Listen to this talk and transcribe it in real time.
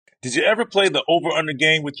Did you ever play the over-under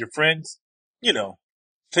game with your friends? You know,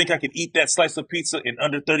 think I could eat that slice of pizza in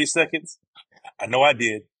under 30 seconds? I know I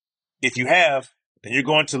did. If you have, then you're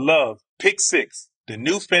going to love Pick Six, the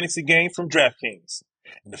new fantasy game from DraftKings,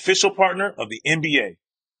 an official partner of the NBA.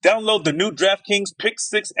 Download the new DraftKings Pick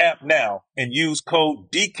Six app now and use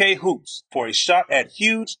code DKHOOPS for a shot at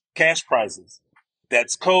huge cash prizes.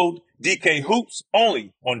 That's code DKHOOPS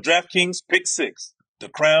only on DraftKings Pick Six. The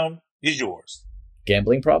crown is yours.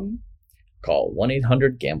 Gambling problem? Call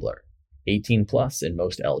 1-800-GAMBLER. 18 plus in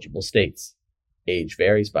most eligible states. Age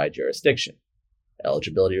varies by jurisdiction.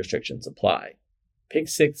 Eligibility restrictions apply. Pick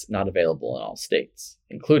Six not available in all states,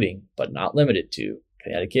 including, but not limited to,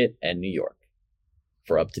 Connecticut and New York.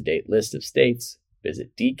 For up-to-date list of states,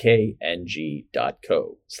 visit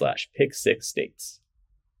dkng.co/pick6states.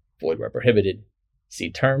 Void where prohibited.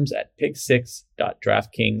 See terms at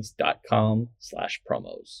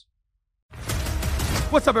pick6.draftkings.com/promos.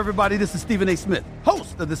 What's up, everybody? This is Stephen A. Smith,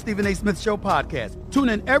 host of the Stephen A. Smith Show podcast. Tune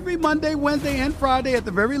in every Monday, Wednesday, and Friday at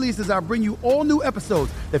the very least as I bring you all new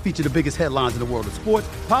episodes that feature the biggest headlines in the world of sports,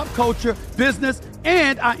 pop culture, business,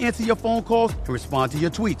 and I answer your phone calls and respond to your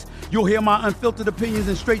tweets. You'll hear my unfiltered opinions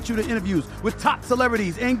and straight-shooter interviews with top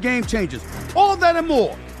celebrities and game changers. All that and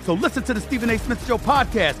more. So listen to the Stephen A. Smith Show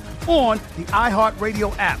podcast on the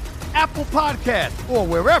iHeartRadio app, Apple Podcasts, or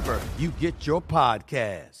wherever you get your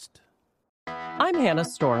podcast. I'm Hannah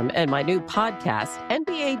Storm, and my new podcast,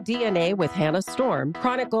 NBA DNA with Hannah Storm,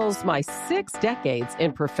 chronicles my 6 decades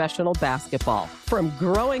in professional basketball. From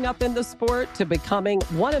growing up in the sport to becoming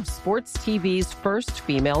one of sports TV's first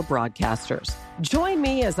female broadcasters. Join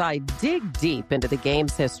me as I dig deep into the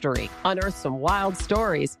game's history, unearth some wild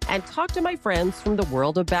stories, and talk to my friends from the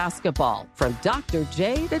world of basketball, from Dr.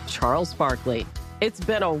 J to Charles Barkley. It's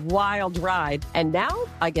been a wild ride, and now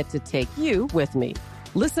I get to take you with me.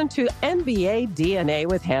 Listen to NBA DNA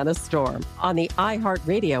with Hannah Storm on the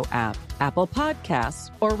iHeartRadio app, Apple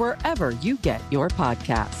Podcasts, or wherever you get your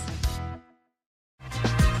podcasts.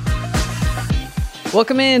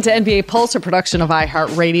 Welcome in to NBA Pulse, a production of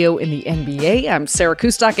iHeartRadio in the NBA. I'm Sarah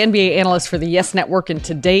Kustok, NBA analyst for the Yes Network, and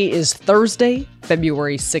today is Thursday,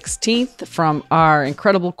 February 16th. From our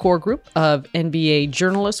incredible core group of NBA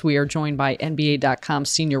journalists, we are joined by NBA.com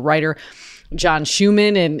senior writer John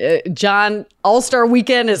Schuhmann. And John, All-Star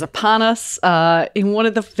Weekend is upon us. And one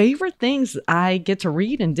of the favorite things I get to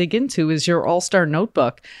read and dig into is your All-Star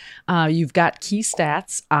Notebook. You've got key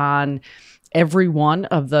stats on every one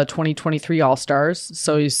of the 2023 All-Stars.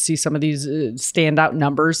 So you see some of these standout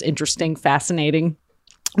numbers, interesting, fascinating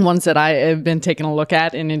ones that I have been taking a look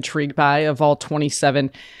at and intrigued by of all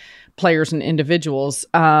 27 players and individuals.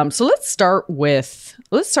 So let's start with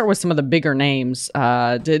some of the bigger names.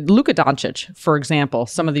 Luka Doncic, for example,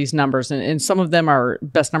 some of these numbers, and some of them are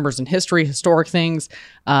best numbers in history, historic things,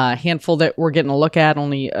 a handful that we're getting a look at,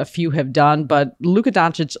 only a few have done, but Luka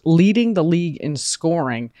Doncic leading the league in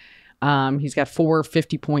scoring. He's got 4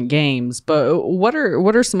 50-point games, but what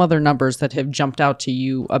are some other numbers that have jumped out to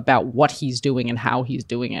you about what he's doing and how he's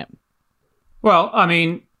doing it? Well, I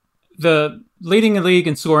mean, the leading the league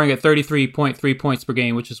in scoring at 33.3 points per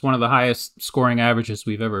game, which is one of the highest scoring averages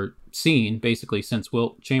we've ever seen, basically since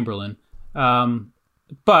Wilt Chamberlain.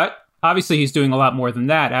 But obviously he's doing a lot more than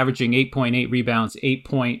that, averaging 8.8 rebounds,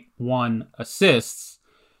 8.1 assists.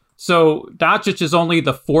 So Doncic is only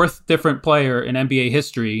the 4th different player in NBA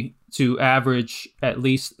history to average at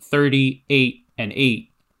least 38 and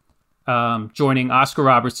 8, joining Oscar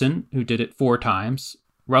Robertson, who did it 4 times,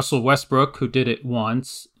 Russell Westbrook, who did it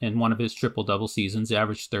once in one of his triple-double seasons,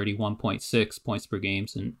 averaged 31.6 points per game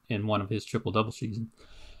in one of his triple-double seasons.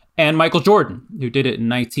 And Michael Jordan, who did it in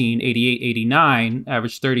 1988-89,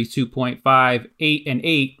 averaged 32.5, 8 and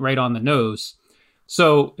 8, right on the nose.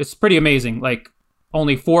 So it's pretty amazing. Like,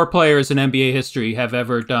 only 4 players in NBA history have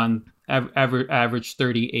ever averaged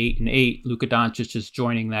 38 and 8. Luka Doncic is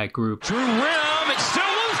joining that group. Drew rim, it's still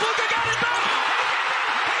loose. Luka got it back. He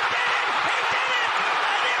did it.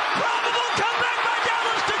 An improbable comeback by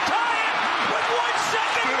Dallas to tie it with 1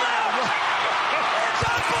 second left. It's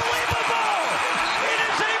unbelievable. It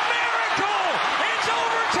is a miracle. It's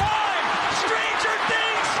overtime. Stranger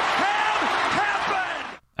things have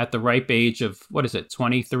happened. At the ripe age of,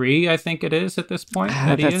 23, I think it is at this point?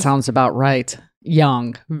 That sounds about right.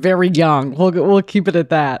 Young, very young. We'll keep it at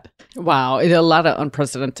that. Wow, a lot of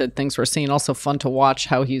unprecedented things we're seeing. Also fun to watch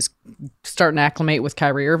how he's starting to acclimate with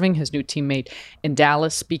Kyrie Irving, his new teammate in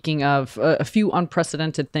Dallas. Speaking of a few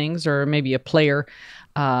unprecedented things, or maybe a player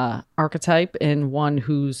archetype and one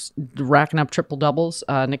who's racking up triple doubles,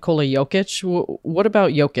 Nikola Jokic. What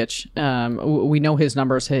about Jokic? We know his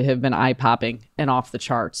numbers have been eye popping and off the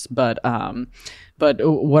charts, but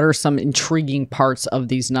what are some intriguing parts of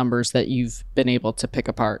these numbers that you've been able to pick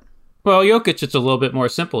apart? Well, Jokic, it's a little bit more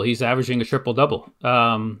simple. He's averaging a triple double.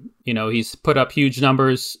 He's put up huge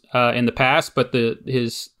numbers in the past, but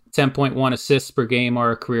his 10.1 assists per game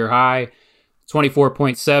are a career high.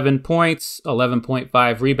 24.7 points,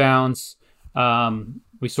 11.5 rebounds.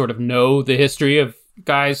 We sort of know the history of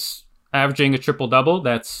guys averaging a triple-double.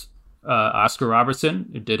 That's Oscar Robertson,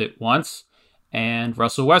 who did it once, and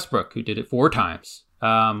Russell Westbrook, who did it 4 times.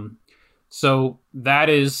 So that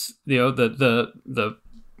is, we've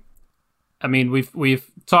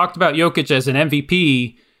talked about Jokic as an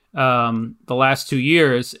MVP the last 2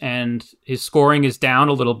 years, and his scoring is down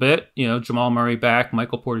a little bit. Jamal Murray back,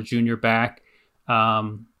 Michael Porter Jr. back.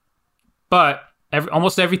 But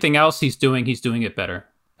almost everything else he's doing it better.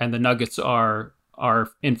 And the Nuggets are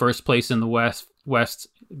in first place in the West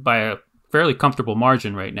by a fairly comfortable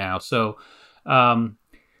margin right now. So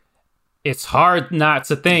it's hard not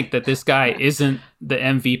to think that this guy isn't the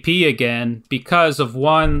MVP again because of,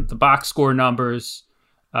 one, the box score numbers,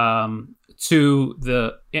 2,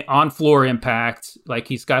 the on-floor impact. Like,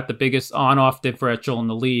 he's got the biggest on-off differential in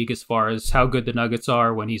the league as far as how good the Nuggets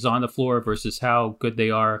are when he's on the floor versus how good they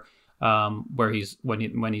are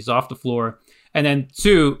when he's off the floor. And then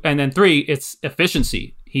 3, it's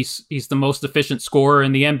efficiency. He's the most efficient scorer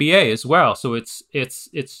in the NBA as well. So it's a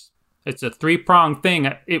 3-pronged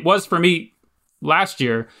thing. It was for me last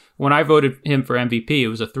year when I voted him for MVP. It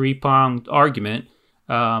was a 3-pronged argument.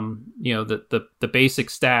 The basic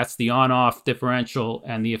stats, the on-off differential,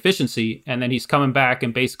 and the efficiency, and then he's coming back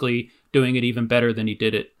and basically doing it even better than he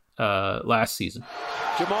did it last season.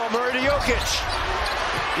 Jamal Murray to Jokic.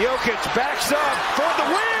 Jokic backs up for the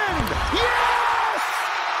win. Yes!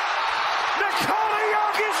 Nikola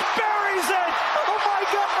Jokic buries it. Oh my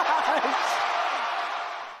God!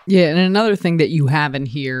 Yeah, and another thing that you have in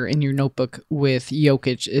here in your notebook with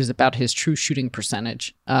Jokic is about his true shooting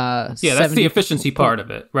percentage. That's the efficiency part of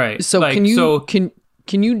it, right? So can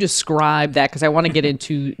you describe that? Because I want to get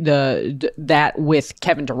into that with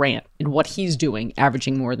Kevin Durant and what he's doing,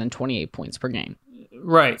 averaging more than 28 points per game.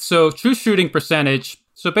 Right. So true shooting percentage.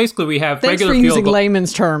 So basically, we have Thanks regular for field using goal.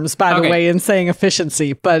 layman's terms, by the way, in saying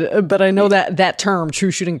efficiency. But I know that term,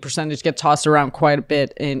 true shooting percentage, gets tossed around quite a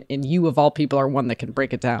bit, and you, of all people, are one that can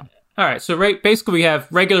break it down. All right. So basically, we have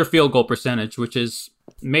regular field goal percentage, which is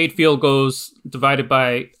made field goals divided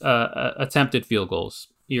by attempted field goals.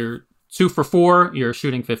 You're 2 for 4. You're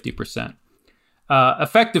shooting 50%.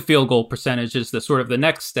 Effective field goal percentage is the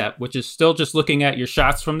next step, which is still just looking at your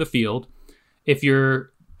shots from the field.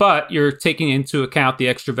 But you're taking into account the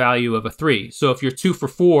extra value of a 3. So if you're 2 for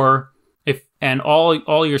 4, and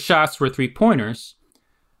all your shots were 3-pointers,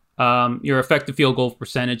 your effective field goal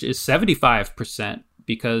percentage is 75%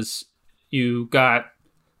 because you got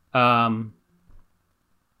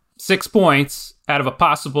 6 points out of a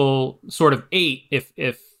possible sort of 8. If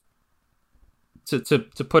to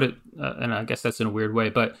put it, and I guess that's in a weird way,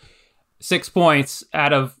 but 6 points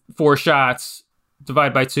out of 4 shots.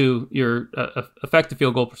 Divide by 2, your effective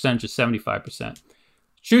field goal percentage is 75%.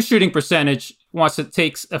 True shooting percentage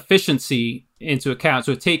takes efficiency into account.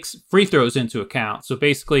 So it takes free throws into account. So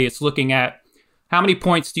basically it's looking at how many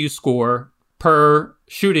points do you score per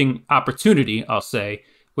shooting opportunity, I'll say,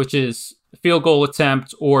 which is field goal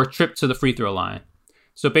attempt or trip to the free throw line.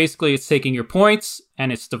 So basically it's taking your points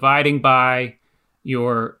and it's dividing by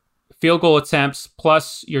your field goal attempts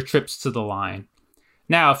plus your trips to the line.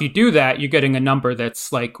 Now, if you do that, you're getting a number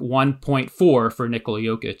that's like 1.4 for Nikola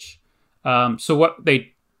Jokic. So what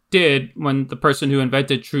they did when the person who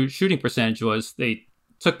invented true shooting percentage was they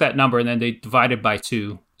took that number and then they divided by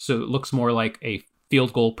 2. So it looks more like a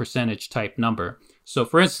field goal percentage type number. So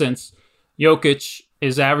for instance, Jokic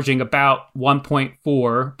is averaging about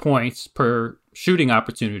 1.4 points per shooting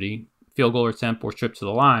opportunity, field goal attempt or trip to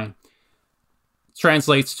the line.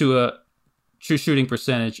 Translates to a true shooting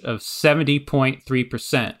percentage of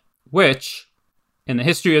 70.3%, which in the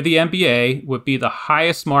history of the NBA would be the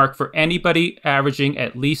highest mark for anybody averaging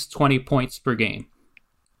at least 20 points per game.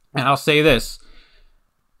 And I'll say this,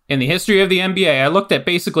 in the history of the NBA, I looked at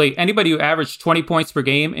basically anybody who averaged 20 points per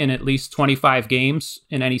game in at least 25 games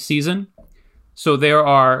in any season. So there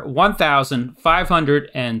are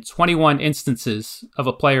 1,521 instances of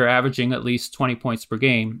a player averaging at least 20 points per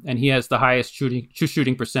game, and he has the highest true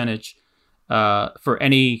shooting percentage for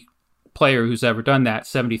any player who's ever done that,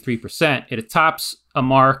 73%. It tops a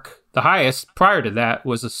mark, the highest prior to that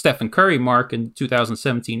was a Stephen Curry mark in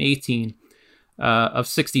 2017-18, of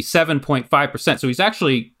 67.5%. So he's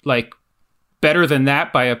actually like better than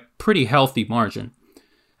that by a pretty healthy margin.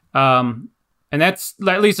 And that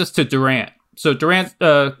leads us to Durant. So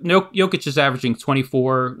Jokic is averaging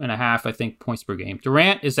 24.5, I think, points per game.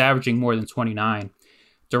 Durant is averaging more than 29.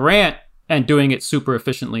 Durant, and doing it super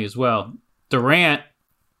efficiently as well. Durant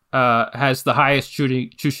has the highest true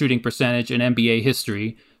shooting percentage in NBA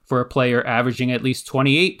history for a player averaging at least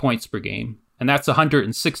 28 points per game. And that's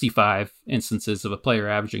 165 instances of a player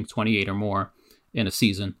averaging 28 or more in a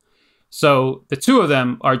season. So the two of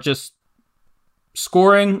them are just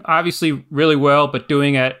scoring, obviously, really well, but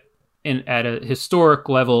doing it at a historic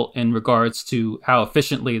level in regards to how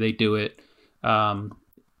efficiently they do it.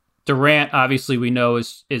 Durant, obviously, we know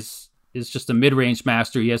is just a mid-range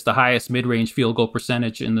master. He has the highest mid-range field goal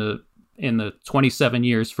percentage in the 27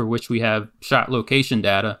 years for which we have shot location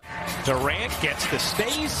data. Durant gets the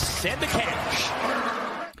space and the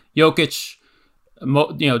cash. Jokic,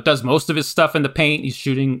 does most of his stuff in the paint. He's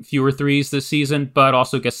shooting fewer threes this season, but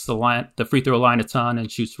also gets the free throw line a ton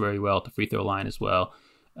and shoots very well at the free throw line as well.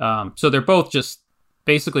 So they're both just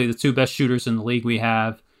basically the two best shooters in the league we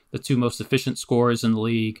have, the two most efficient scorers in the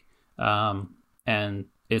league. And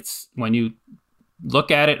it's, when you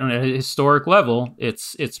look at it on a historic level,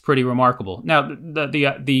 it's pretty remarkable. Now,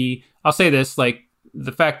 the I'll say this, like,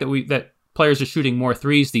 the fact that players are shooting more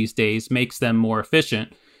threes these days makes them more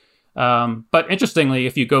efficient. But interestingly,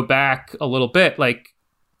 if you go back a little bit, like,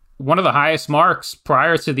 one of the highest marks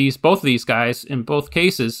prior to both of these guys in both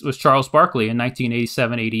cases was Charles Barkley in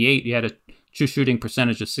 1987-88. He had a true shooting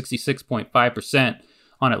percentage of 66.5%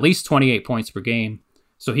 on at least 28 points per game.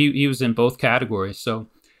 So he was in both categories. So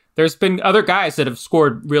there's been other guys that have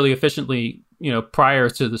scored really efficiently, prior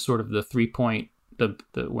to the sort of the 3-point, the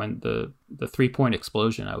 3-point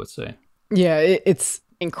explosion, I would say. Yeah, it's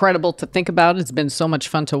incredible to think about. It's been so much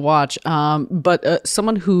fun to watch. But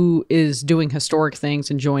someone who is doing historic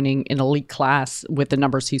things and joining an elite class with the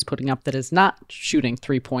numbers he's putting up that is not shooting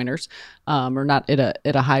 3-pointers, or not at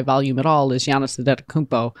a high volume at all, is Giannis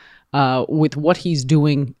Antetokounmpo. With what he's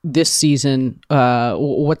doing this season,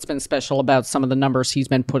 what's been special about some of the numbers he's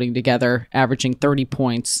been putting together, averaging 30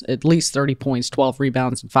 points, at least 30 points, 12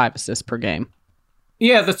 rebounds, and 5 assists per game?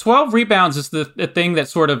 Yeah, the 12 rebounds is the thing that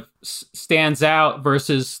sort of stands out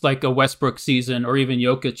versus like a Westbrook season or even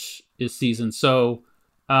Jokic's season. So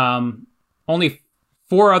only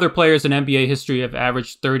 4 other players in NBA history have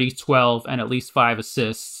averaged 30, 12, and at least 5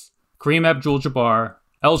 assists. Kareem Abdul-Jabbar,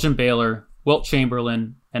 Elgin Baylor, Wilt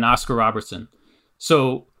Chamberlain, and Oscar Robertson.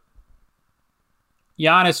 So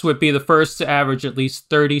Giannis would be the first to average at least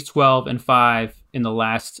 30, 12, and 5 in the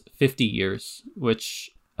last 50 years, which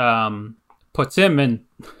puts him in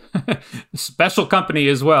special company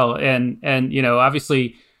as well. And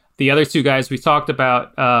obviously the other two guys we talked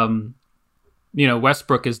about,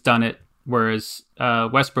 Westbrook has done it, whereas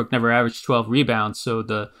Westbrook never averaged 12 rebounds. So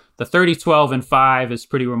the 30, 12, and 5 is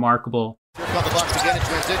pretty remarkable.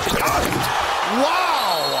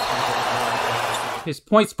 Wow! His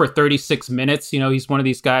points per 36 minutes, he's one of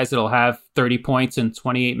these guys that'll have 30 points in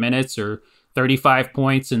 28 minutes or 35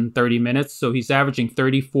 points in 30 minutes. So he's averaging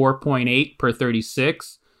 34.8 per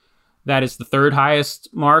 36. That is the third highest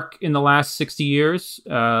mark in the last 60 years,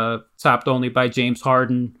 topped only by James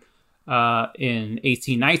Harden in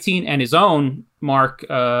 18-19 and his own mark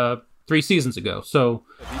 3 seasons ago. So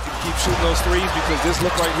you can keep shooting those threes, because this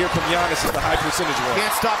look right here from Giannis is the high percentage one.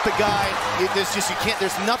 Can't stop the guy. You can't.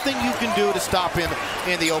 There's nothing you can do to stop him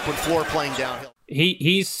in the open floor playing downhill.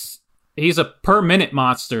 He's a per minute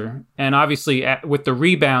monster, and obviously with the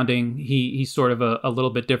rebounding, he's sort of a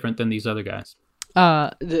little bit different than these other guys.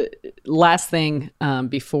 The last thing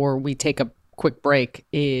before we take a quick break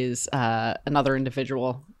is another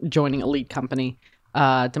individual joining elite company,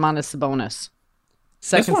 Domantas Sabonis.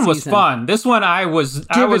 This one was fun. This one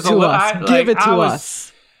Give it to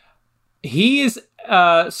us. He is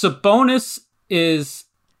Sabonis is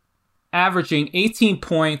averaging 18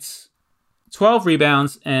 points, 12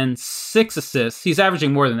 rebounds, and 6 assists. He's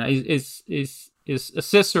averaging more than that. His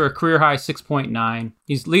assists are a career high 6.9.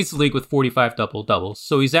 He leads the league with 45 double-doubles.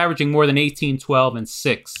 So he's averaging more than 18, 12, and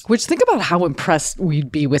 6. Which, think about how impressed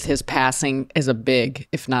we'd be with his passing as a big,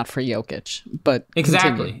 if not for Jokic. But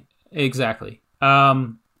Exactly.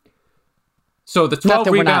 So the 12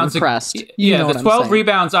 rebounds, the 12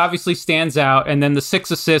 rebounds obviously stands out, and then the 6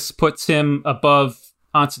 assists puts him above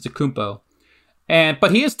Antetokounmpo.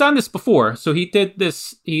 But he has done this before. So he did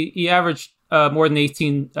this. He averaged more than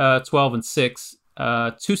 18, 12, and 6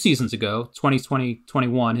 2 seasons ago,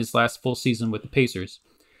 2020-21, his last full season with the Pacers.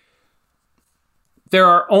 There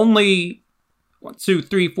are only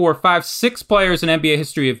 6 players in NBA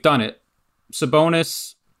history have done it.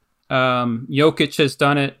 Sabonis, Jokic has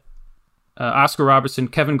done it, Oscar Robertson,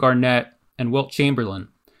 Kevin Garnett, and Wilt Chamberlain.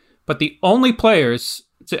 But the only players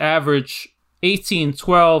to average 18,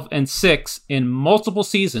 12, and 6 in multiple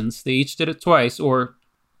seasons, they each did it twice, or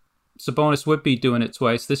Sabonis would be doing it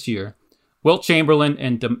twice this year, Wilt Chamberlain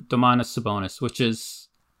and Domantas Sabonis, which is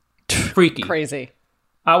freaky. Crazy.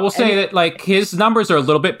 I will say that like his numbers are a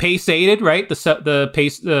little bit pace aided, right?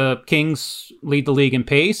 The Kings lead the league in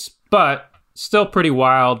pace, but still pretty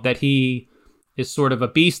wild that he is sort of a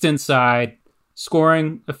beast inside,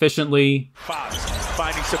 scoring efficiently. Fox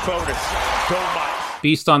finding Sabonis.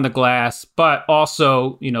 Beast on the glass, but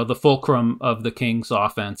also, you know, the fulcrum of the Kings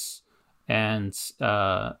offense. And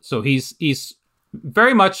so he's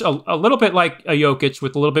very much a little bit like a Jokic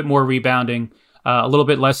with a little bit more rebounding, a little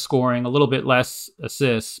bit less scoring, a little bit less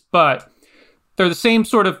assists, but they're the same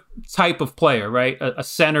sort of type of player, right? A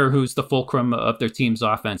center who's the fulcrum of their team's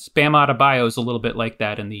offense. Bam Adebayo is a little bit like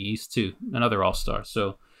that in the East too, another All-Star.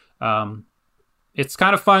 So it's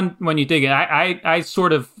kind of fun when you dig it. I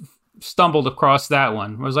sort of stumbled across that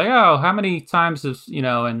one. I was like, oh, how many times has, you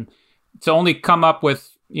know, and to only come up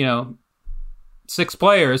with, you know, 6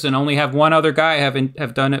 players and only have one other guy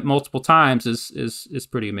have done it multiple times is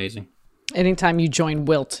pretty amazing. Anytime you join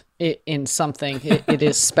Wilt in something, it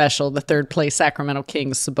is special. The third place Sacramento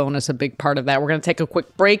Kings, Sabonis, a big part of that. We're going to take a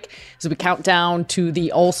quick break as we count down to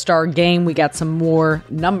the All-Star game. We got some more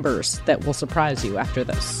numbers that will surprise you after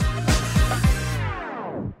this.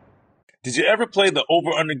 Did you ever play the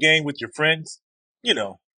over-under game with your friends? You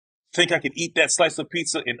know, think I could eat that slice of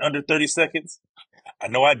pizza in under 30 seconds? I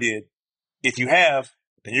know I did. If you have,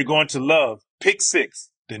 then you're going to love Pick 6,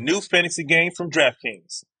 the new fantasy game from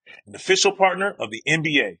DraftKings, an official partner of the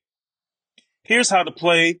NBA. Here's how to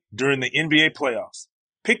play during the NBA playoffs.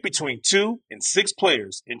 Pick between 2 and 6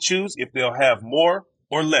 players and choose if they'll have more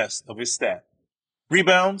or less of his stat.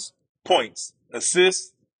 Rebounds, points,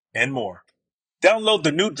 assists, and more. Download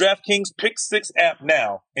the new DraftKings Pick 6 app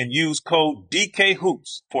now and use code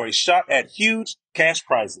DKHOOPS for a shot at huge cash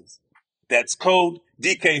prizes. That's code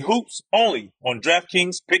DKHOOPS only on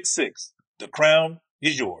DraftKings Pick 6. The crown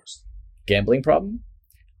is yours. Gambling problem?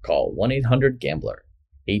 Call 1-800-GAMBLER.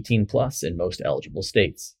 18 plus in most eligible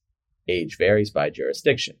states. Age varies by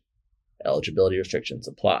jurisdiction. Eligibility restrictions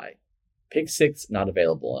apply. Pick 6 not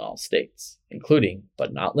available in all states, including,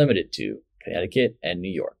 but not limited to, Connecticut and New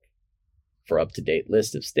York. For up-to-date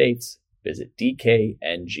list of states, visit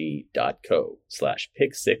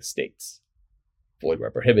dkng.co/pick6states. Void where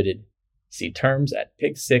prohibited. See terms at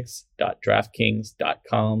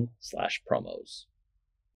pick6.draftkings.com/promos.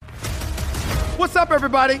 What's up,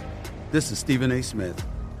 everybody? This is Stephen A. Smith.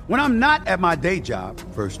 When I'm not at my day job,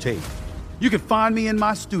 First Take, you can find me in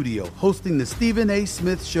my studio hosting the Stephen A.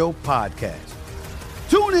 Smith Show podcast.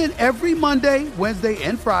 Tune in every Monday, Wednesday,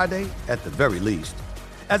 and Friday, at the very least,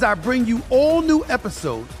 as I bring you all new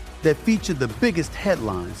episodes that feature the biggest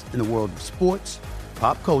headlines in the world of sports,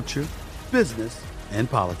 pop culture, business, and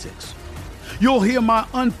politics. You'll hear my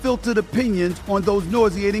unfiltered opinions on those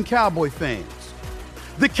nauseating Cowboy fans,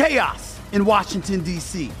 the chaos in Washington,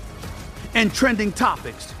 D.C., and trending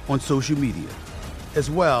topics on social media, as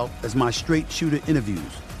well as my straight shooter interviews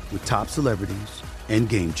with top celebrities and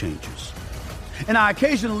game changers. And I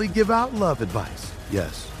occasionally give out love advice.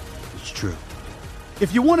 Yes, it's true.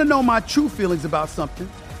 If you want to know my true feelings about something,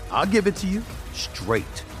 I'll give it to you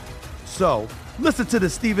straight. So listen to the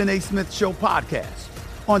Stephen A. Smith Show podcast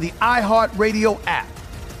on the iHeartRadio app,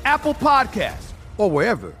 Apple Podcasts, or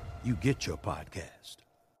wherever you get your podcast.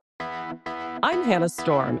 I'm Hannah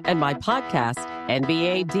Storm, and my podcast,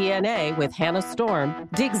 NBA DNA with Hannah Storm,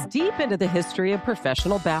 digs deep into the history of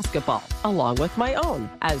professional basketball, along with my own,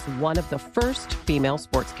 as one of the first female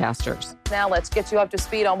sportscasters. Now let's get you up to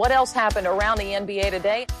speed on what else happened around the NBA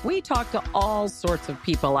today. We talk to all sorts of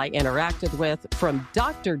people I interacted with, from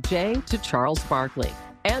Dr. J to Charles Barkley,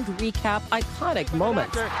 and recap iconic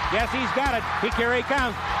moments. Yes, he's got it. Here he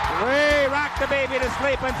comes. Way rock the baby to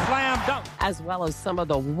sleep and slam dunk. As well as some of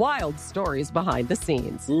the wild stories behind the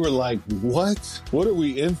scenes. We were like, what? What are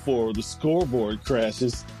we in for? The scoreboard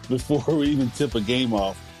crashes before we even tip a game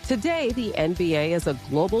off. Today, the NBA is a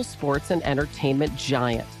global sports and entertainment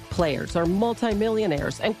giant. Players are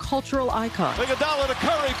multimillionaires and cultural icons. Iguodala to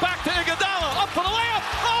Curry, back to Iguodala, up for the layup.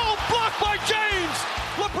 Oh, blocked by James.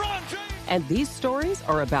 LeBron James. And these stories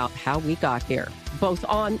are about how we got here, both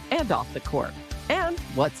on and off the court. And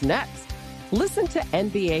what's next? Listen to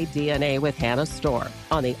NBA DNA with Hannah Storm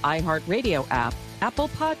on the iHeartRadio app, Apple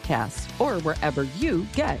Podcasts, or wherever you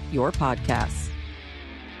get your podcasts.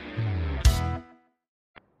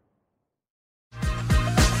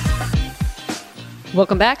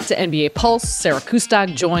 Welcome back to NBA Pulse. Sarah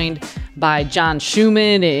Kustok joined by John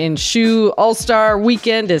Schuhmann. And Shu, All-Star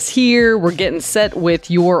Weekend is here. We're getting set with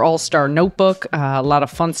your All-Star notebook. A lot of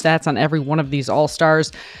fun stats on every one of these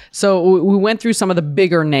All-Stars. So we went through some of the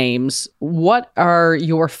bigger names. What are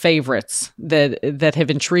your favorites that have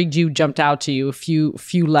intrigued you, jumped out to you? A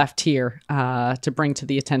few left here to bring to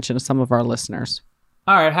the attention of some of our listeners.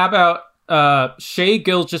 All right, how about Shai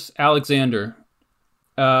Gilgeous-Alexander?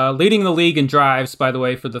 Leading the league in drives, by the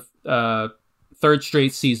way, for the third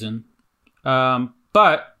straight season.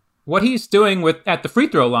 But what he's doing at the free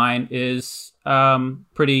throw line is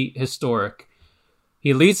pretty historic.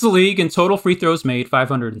 He leads the league in total free throws made,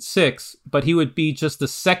 506, but he would be just the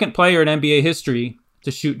second player in NBA history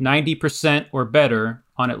to shoot 90% or better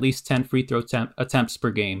on at least 10 free throw attempts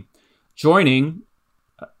per game, joining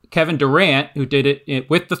Kevin Durant, who did it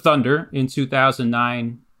with the Thunder in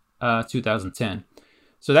 2009, 2010.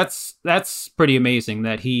 So that's pretty amazing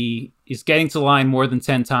that he is getting to the line more than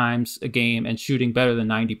 10 times a game and shooting better than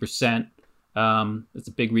 90%. That's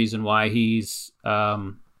a big reason why he's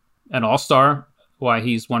an all-star, why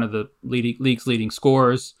he's one of the league's leading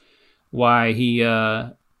scorers, why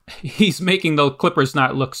he's making the Clippers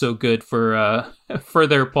not look so good for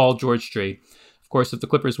their Paul George trade. Of course, if the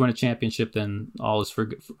Clippers win a championship, then all is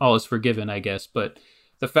forgiven, I guess. But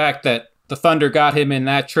the fact that the Thunder got him in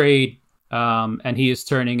that trade, and he is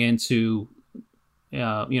turning into,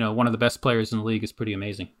 one of the best players in the league is pretty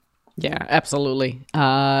amazing. Yeah, absolutely.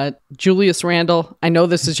 Julius Randle, I know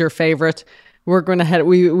this is your favorite. We're going to head.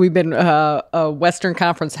 We've been a Western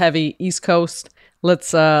Conference heavy, East Coast.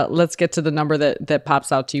 Let's get to the number that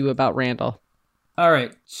pops out to you about Randle. All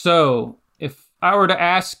right. So if I were to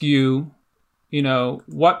ask you,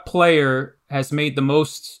 what player has made the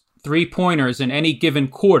most 3-pointers in any given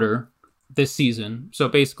quarter this season? So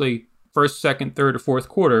basically, first, second, third, or fourth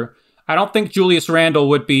quarter, I don't think Julius Randle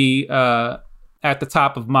would be at the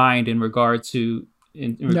top of mind in regard to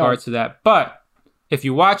that. But if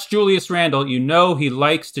you watch Julius Randle, he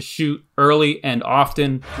likes to shoot early and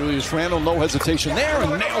often. Julius Randle, no hesitation there,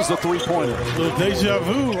 and nails the 3-pointer. Little deja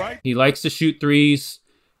vu, right? He likes to shoot threes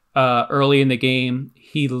early in the game.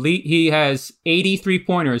 He has 80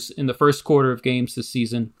 3-pointers in the first quarter of games this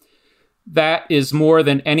season. That is more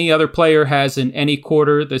than any other player has in any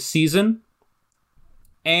quarter this season.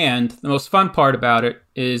 And the most fun part about it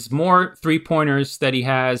is more 3-pointers that he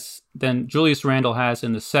has than Julius Randle has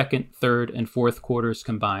in the second, third, and fourth quarters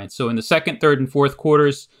combined. So in the second, third, and fourth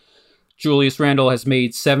quarters, Julius Randle has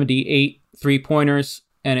made 78 3-pointers,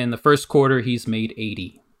 and in the first quarter, he's made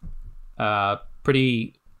 80.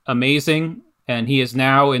 Pretty amazing. And he is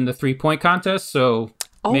now in the 3-point contest, so...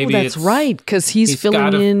 Oh, that's right, because he's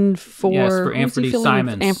filling in for Anthony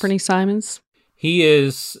Simons. Anthony Simons. He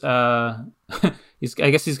is. I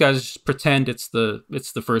guess these guys just pretend it's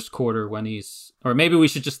the first quarter when he's, or maybe we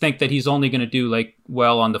should just think that he's only going to do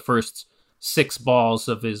well on the first 6 balls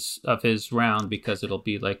of his round because it'll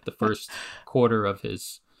be like the first quarter of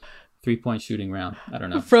his 3-point shooting round. I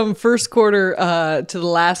don't know. From first quarter to the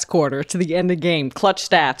last quarter to the end of game, clutch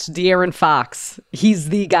stats. De'Aaron Fox, he's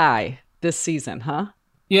the guy this season, huh?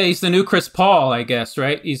 Yeah, he's the new Chris Paul, I guess,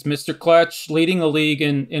 right? He's Mr. Clutch, leading the league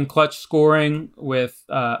in clutch scoring with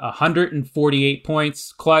 148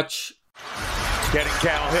 points. Clutch. Getting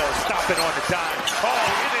downhill, stopping on the dime. Oh,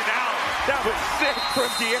 in and out. That was sick from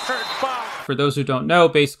De'Aaron Fox. For those who don't know,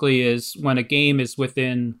 basically is when a game is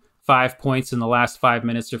within 5 points in the last 5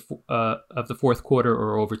 minutes of the fourth quarter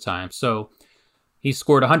or overtime. So he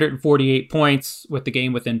scored 148 points with the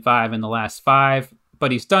game within 5 in the last 5,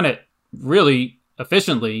 but he's done it really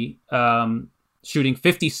efficiently, shooting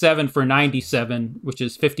 57 for 97, which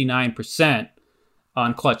is 59%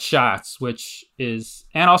 on clutch shots,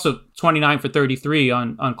 and also 29 for 33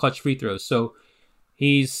 on clutch free throws. So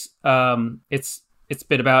he's it's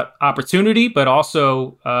been about opportunity, but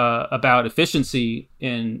also about efficiency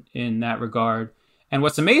in that regard. And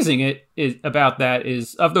what's amazing about that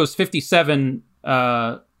is of those 57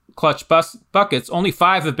 clutch buckets, only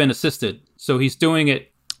 5 have been assisted. So he's doing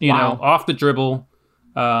it, off the dribble.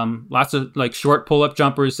 Lots of short pull-up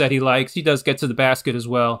jumpers that he likes. He does get to the basket as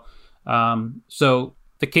well. So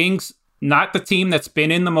the Kings, not the team that's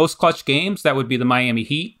been in the most clutch games. That would be the Miami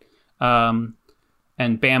Heat. And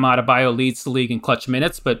Bam Adebayo leads the league in clutch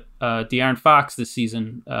minutes, but De'Aaron Fox this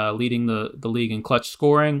season leading the league in clutch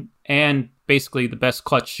scoring and basically the best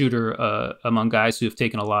clutch shooter among guys who have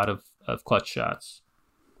taken a lot of clutch shots.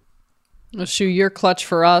 Shu, you're clutch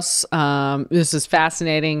for us. This is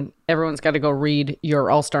fascinating. Everyone's got to go read your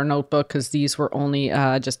All-Star Notebook because these were only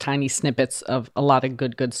just tiny snippets of a lot of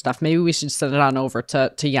good stuff. Maybe we should send it on over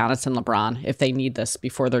to Giannis and LeBron if they need this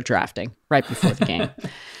before they're drafting, right before the game.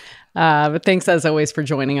 But thanks as always for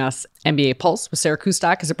joining us. NBA Pulse with Sarah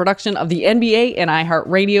Kustok is a production of the NBA and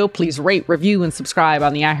iHeartRadio. Please rate, review, and subscribe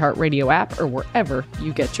on the iHeartRadio app or wherever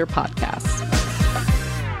you get your podcasts.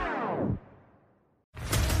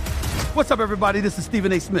 What's up, everybody? This is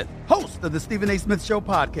Stephen A. Smith, host of the Stephen A. Smith Show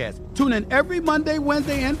podcast. Tune in every Monday,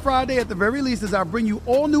 Wednesday, and Friday at the very least as I bring you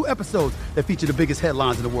all new episodes that feature the biggest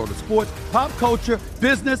headlines in the world of sports, pop culture,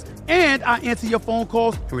 business, and I answer your phone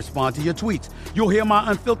calls and respond to your tweets. You'll hear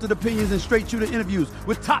my unfiltered opinions and straight-shooter interviews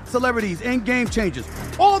with top celebrities and game changers.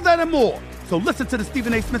 All that and more. So listen to the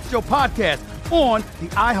Stephen A. Smith Show podcast on the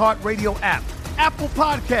iHeartRadio app, Apple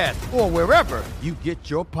Podcasts, or wherever you get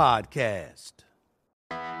your podcast.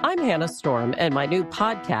 I'm Hannah Storm, and my new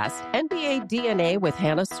podcast, NBA DNA with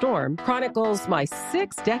Hannah Storm, chronicles my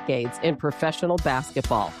 6 decades in professional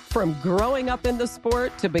basketball. From growing up in the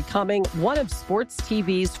sport to becoming one of sports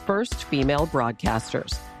TV's first female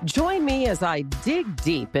broadcasters. Join me as I dig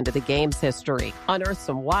deep into the game's history, unearth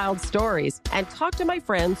some wild stories, and talk to my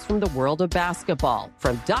friends from the world of basketball,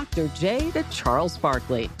 from Dr. J to Charles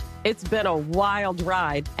Barkley. It's been a wild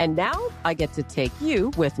ride, and now I get to take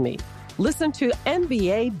you with me. Listen to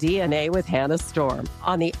NBA DNA with Hannah Storm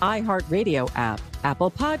on the iHeartRadio app,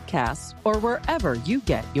 Apple Podcasts, or wherever you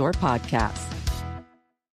get your podcasts.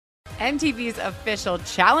 MTV's official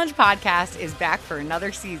Challenge podcast is back for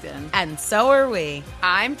another season. And so are we.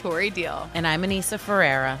 I'm Tori Deal. And I'm Anissa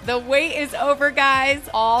Ferreira. The wait is over, guys.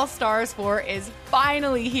 All Stars 4 is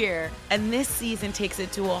finally here. And this season takes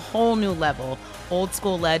it to a whole new level. Old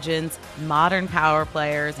school legends, modern power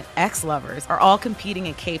players, and ex-lovers are all competing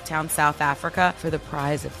in Cape Town, South Africa for the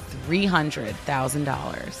prize of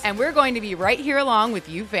 $300,000. And we're going to be right here along with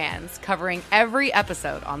you fans, covering every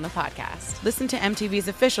episode on the podcast. Listen to MTV's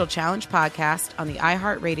official Challenge podcast on the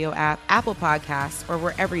iHeartRadio app, Apple Podcasts, or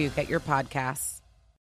wherever you get your podcasts.